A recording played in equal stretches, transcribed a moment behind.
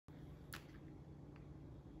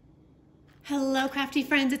Hello crafty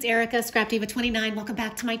friends, it's Erica, Scrap Diva 29. Welcome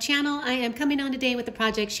back to my channel. I am coming on today with the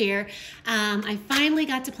project share. I finally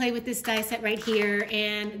got to play with this die set right here,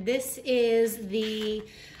 and this is the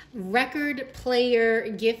record player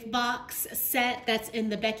gift box set that's in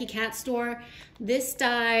the Becky Cat store. This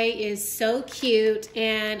die is so cute,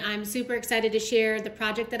 and I'm super excited to share the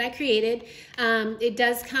project that I created. It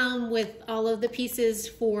does come with all of the pieces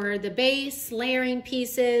for the base, layering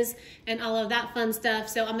pieces, and all of that fun stuff.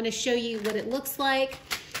 So I'm going to show you what it looks like.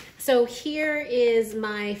 So here is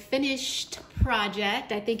my finished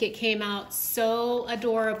project. I think it came out so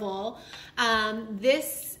adorable.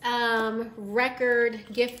 This record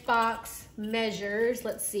gift box measures,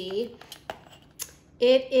 let's see,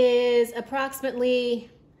 it is approximately,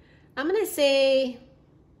 I'm gonna say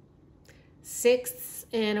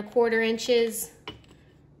 6¼ inches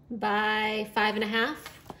by 5½.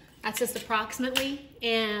 That's just approximately,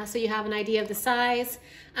 and so you have an idea of the size.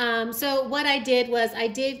 So what I did was I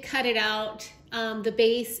did cut it out, the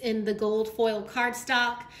base in the gold foil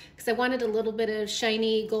cardstock, because I wanted a little bit of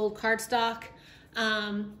shiny gold cardstock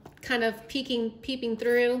kind of peeping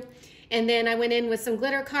through. And then I went in with some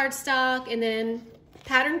glitter cardstock and then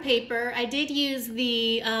pattern paper. I did use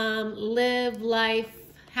the Live Life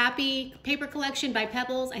Happy paper collection by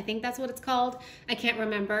Pebbles. I think that's what it's called. I can't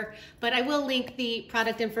remember, but I will link the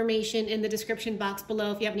product information in the description box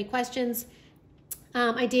below if you have any questions.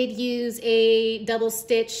 I did use a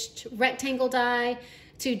double-stitched rectangle die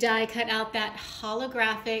to die cut out that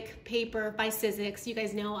holographic paper by Sizzix. You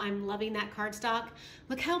guys know I'm loving that cardstock.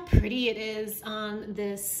 Look how pretty it is on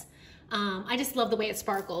this. I just love the way it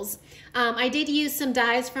sparkles. I did use some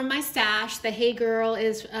dies from my stash. The Hey Girl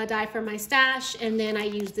is a die from my stash, and then I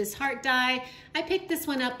used this heart die. I picked this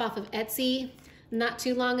one up off of Etsy not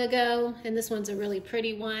too long ago, and this one's a really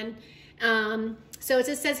pretty one. So it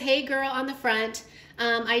just says Hey Girl on the front.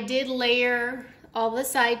 I did layer all the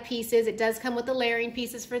side pieces. It does come with the layering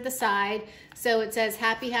pieces for the side. So it says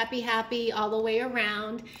happy, happy, happy all the way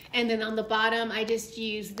around. And then on the bottom, I just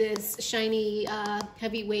used this shiny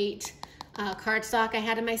heavyweight cardstock I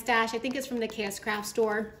had in my stash. I think it's from the Chaos Craft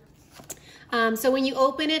store. So when you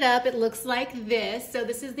open it up, it looks like this. So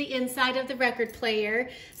this is the inside of the record player.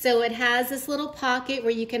 So it has this little pocket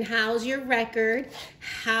where you can house your record.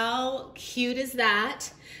 How cute is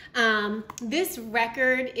that? This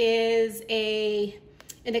record is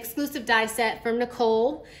an exclusive die set from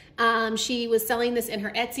Nicole. She was selling this in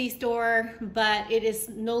her Etsy store, but it is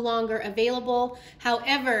no longer available.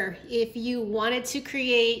 However, if you wanted to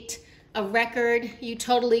create a record, you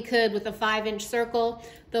totally could with a 5-inch circle.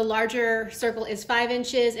 The larger circle is 5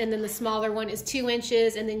 inches, and then the smaller one is 2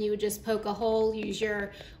 inches, and then you would just poke a hole, use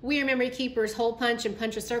your We Are Memory Keepers hole punch and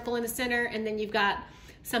punch a circle in the center, and then you've got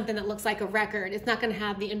something that looks like a record. It's not going to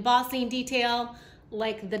have the embossing detail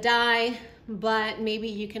like the die, but maybe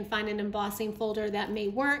you can find an embossing folder that may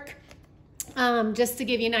work. Just to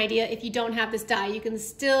give you an idea, if you don't have this die, you can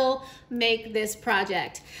still make this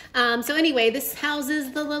project. So anyway, this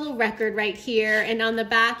houses the little record right here, and on the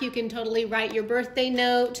back you can totally write your birthday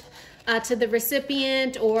note to the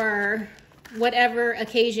recipient or whatever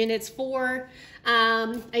occasion it's for.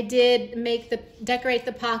 I did decorate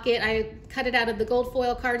the pocket. I cut it out of the gold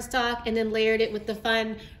foil cardstock and then layered it with the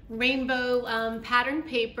fun rainbow pattern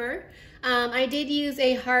paper. I did use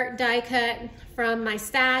a heart die cut from my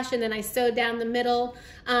stash, and then I sewed down the middle.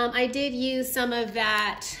 I did use some of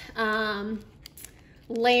that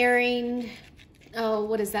layering, oh,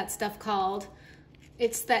 what is that stuff called?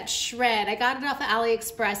 It's that shred. I got it off of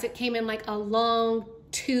AliExpress. It came in like a long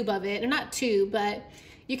tube of it, or not tube, but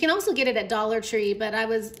you can also get it at Dollar Tree, but I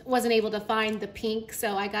wasn't able to find the pink,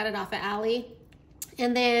 so I got it off of Ali.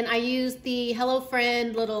 And then I used the Hello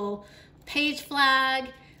Friend little page flag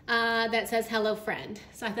that says Hello Friend.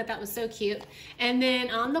 So I thought that was so cute. And then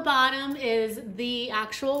on the bottom is the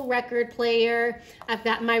actual record player. I've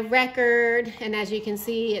got my record, and as you can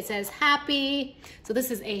see, it says happy. So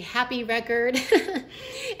this is a happy record.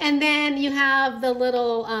 And then you have the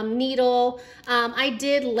little needle. I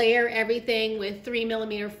did layer everything with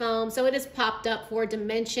 3mm foam, so it is popped up for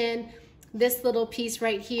dimension. This little piece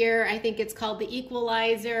right here, I think it's called the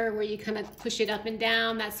equalizer, where you kind of push it up and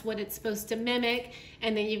down. That's what it's supposed to mimic.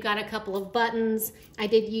 And then you've got a couple of buttons. I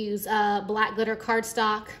did use black glitter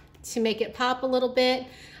cardstock to make it pop a little bit.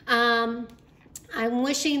 I'm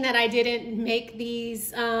wishing that I didn't make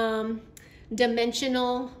these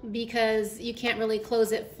dimensional, because you can't really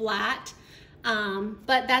close it flat.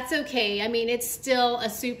 But that's okay. I mean, it's still a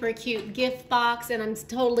super cute gift box, and I'm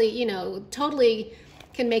totally, you know, totally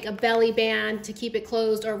can make a belly band to keep it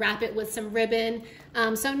closed or wrap it with some ribbon.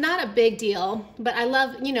 So not a big deal, but I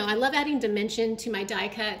love, I love adding dimension to my die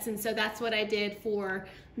cuts, and so that's what I did for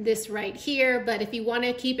this right here. But if you want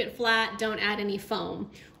to keep it flat, don't add any foam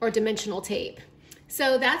or dimensional tape.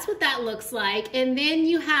 So that's what that looks like. And then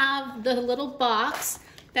you have the little box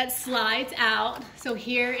that slides out. So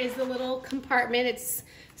here is the little compartment. It's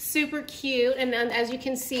super cute, and then as you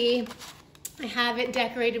can see, I have it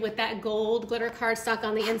decorated with that gold glitter cardstock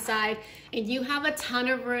on the inside, and you have a ton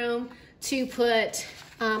of room to put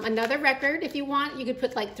another record if you want. You could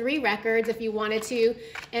put like 3 records if you wanted to,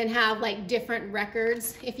 and have like different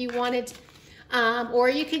records if you wanted. Or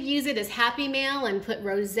you could use it as Happy Mail and put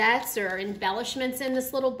rosettes or embellishments in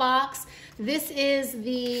this little box. This is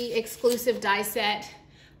the exclusive die set,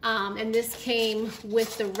 and this came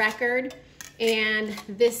with the record, and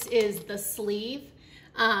this is the sleeve.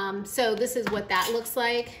 So this is what that looks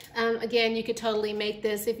like. Again, you could totally make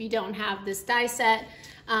this if you don't have this die set.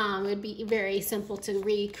 It would be very simple to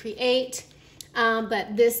recreate,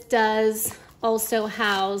 but this does also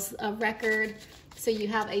house a record, so you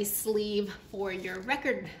have a sleeve for your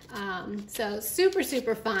record. So super,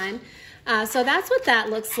 super fun. So that's what that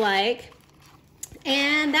looks like.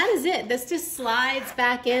 And that is it. This just slides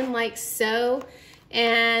back in like so,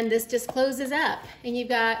 and this just closes up, and you've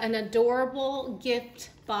got an adorable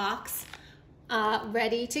gift box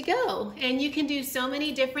ready to go. And you can do so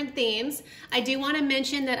many different themes. I do want to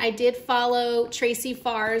mention that I did follow Tracy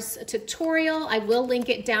Farr's tutorial. I will link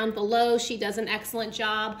it down below. She does an excellent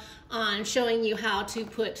job on showing you how to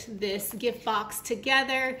put this gift box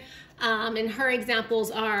together. And her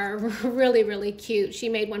examples are really, really cute. She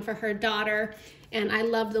made one for her daughter, and I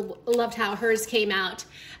loved how hers came out.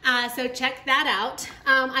 So check that out.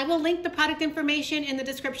 I will link the product information in the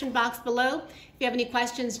description box below. If you have any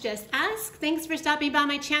questions, just ask. Thanks for stopping by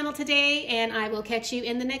my channel today, and I will catch you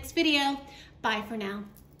in the next video. Bye for now.